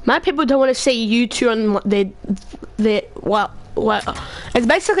 My people don't want to see you two on their well. It's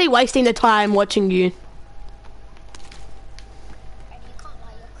basically wasting the time watching you. And you can't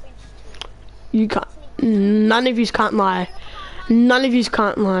lie, you're cringe too. You can't. None of yous can't lie. None of yous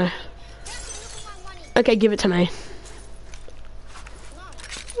can't lie. Look at my money. Okay, give it to me.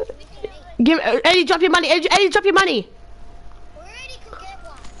 No. Give Eddie, drop your money. Eddie, drop your money. We already could get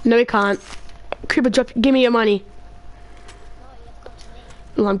one. No, he can't. Cooper, give me your money. No, you have to come to me.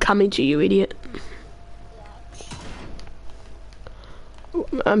 Well, I'm coming to you, idiot.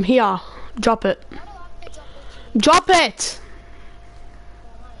 I'm here. Drop it. How do I have to drop it to you? Drop it!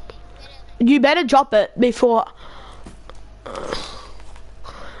 You better drop it before...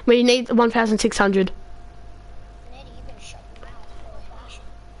 We need 1,600. Eddie, you better shut your mouth or I'll bash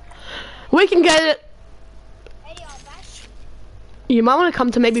you. We can get it. Eddie, I'll bash you. You might want to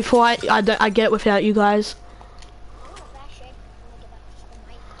come to me before I get it without you guys. I'm gonna bash you. I'm gonna get back to school,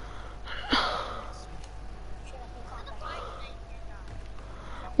 mate. Shut up, you can't bash me.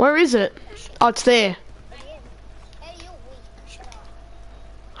 Where is it? Oh, it's there. Eddie, you're weak. Shut up.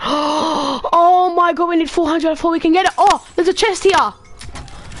 Oh my god, we need 400 before we can get it. Oh, there's a chest here.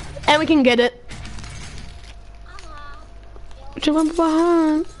 And we can get it. Jump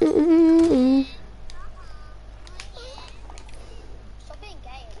behind. Stop being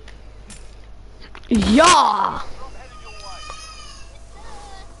gay. Yeah.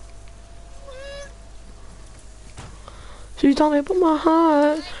 She told me to put my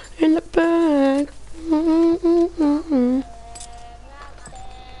heart in the bag.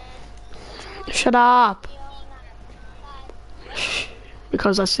 Shut up. Shh.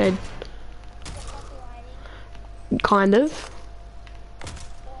 Because I said kind of.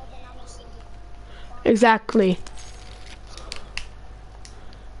 Exactly.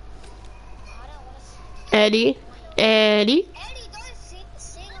 Eddie. Eddie, don't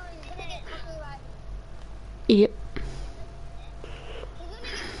sing or you're gonna get copyright. Yep. You're gonna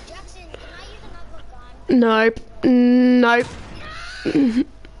get Jackson. Can I use another gun? Nope. Nope.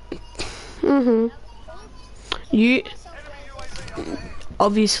 You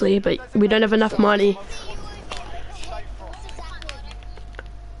obviously, but we don't have enough money.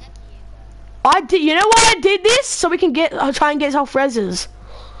 I did. You know why I did this? So we can get. I'll try and get self reses,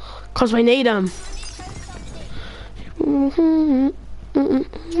 cause we need them.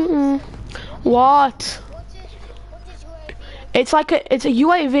 What? It's like it's a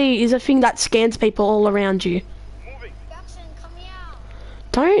UAV is a thing that scans people all around you. Jackson, come here.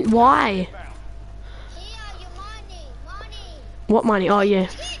 Don't. Why? Here, your money. What money? Oh yeah.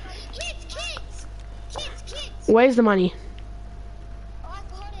 Kids. Where's the money? Oh, I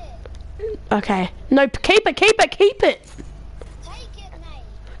got it. Okay. No, keep it. Take it, mate.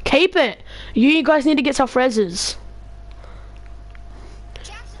 Keep it. You guys need to get self reses.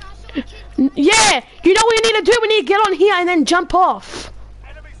 Jackson, I saw a kid. Yeah. You know what we need to do? We need to get on here and then jump off.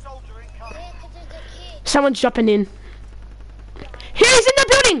 Enemy soldier incoming. Yeah, 'cause there's a kid. Someone's jumping in. Here he's in the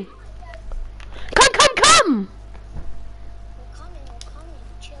building. Come. We're coming.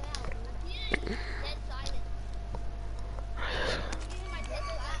 Chill out. Dead silent.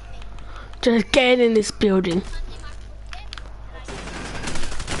 Just get in this building.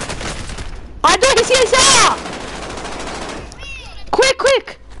 I don't see his hair.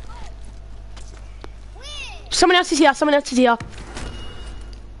 Quick. Someone else is here.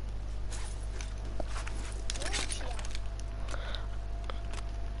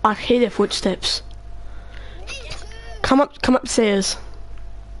 I hear their footsteps. Come upstairs.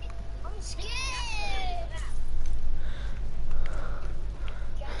 I'm scared.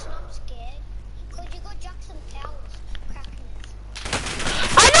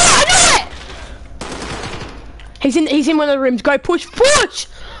 He's in one of the rooms. Go push, push!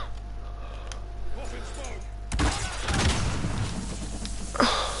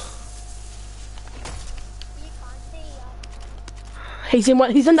 He's in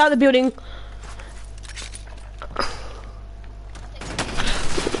one. He's in the other building.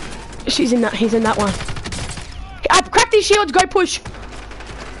 She's in that. He's in that one. I've cracked these shields. Go push.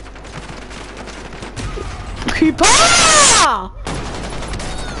 Cooper!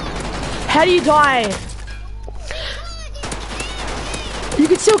 How do you die? You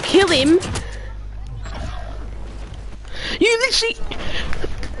can still kill him. You literally.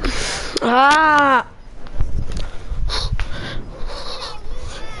 Ah.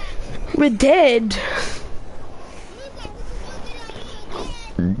 We're dead. Jackson,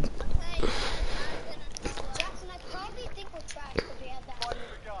 I probably think we're trash because we have that.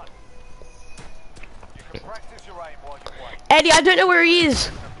 You can practice your aim while you wait. Eddie, I don't know where he is.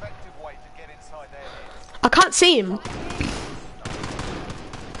 An effective way to get inside their heads. I can't see him. Right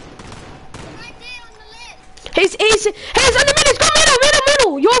there on the left. He's in the middle. He's got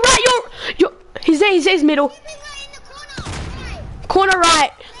middle. You're right. You're. He's there. He's middle. He's been right in the corner. Right. Corner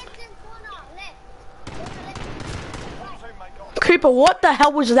right. Left and corner. Left. Right. Teammate got Cooper, what the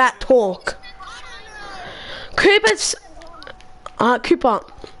hell was that talk? Cooper's. Cooper.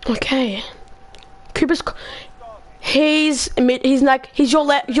 Okay. Cooper's. He's like he's your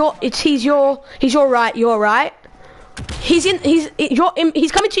left. He's your right. You're right. He's coming to you.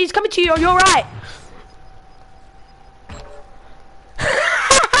 He's coming to you. You're right.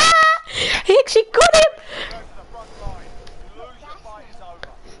 He actually got him. to the front line. You lose, the fight is over.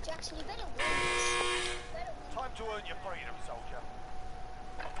 Jackson, you better win this. Time to earn your freedom, soldier.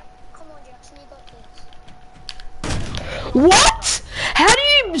 Come on, Jackson, you got this. What? How do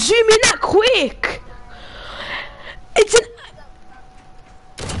you zoom in that quick? It's an.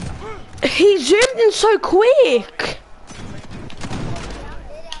 He zoomed in so quick.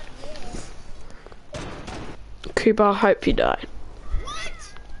 Cooper, I hope you die. What?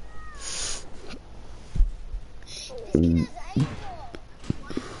 This kid has aim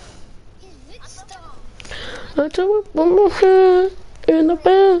He's Victor. I don't want my hand in the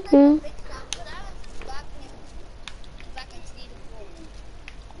bedroom.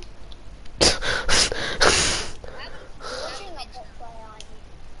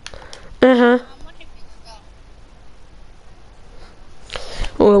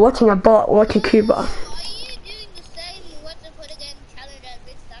 We're watching a bot watching Cuba. Are you doing the same what's the put again challenge at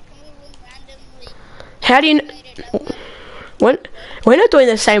Big Star? Can we win randomly? How do you? What? We're not doing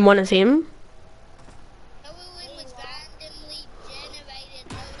the same one as him. Can we win with randomly generated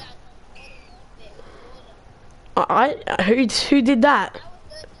loadout? Who did that?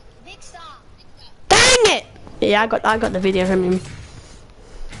 Big Star. Dang it! Yeah, I got the video from him.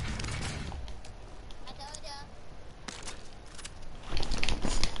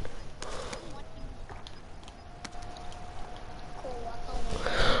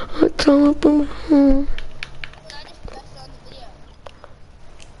 I told ya.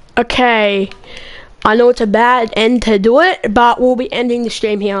 Okay, I know it's a bad end to do it, but we'll be ending the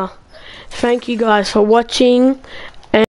stream here. Thank you guys for watching,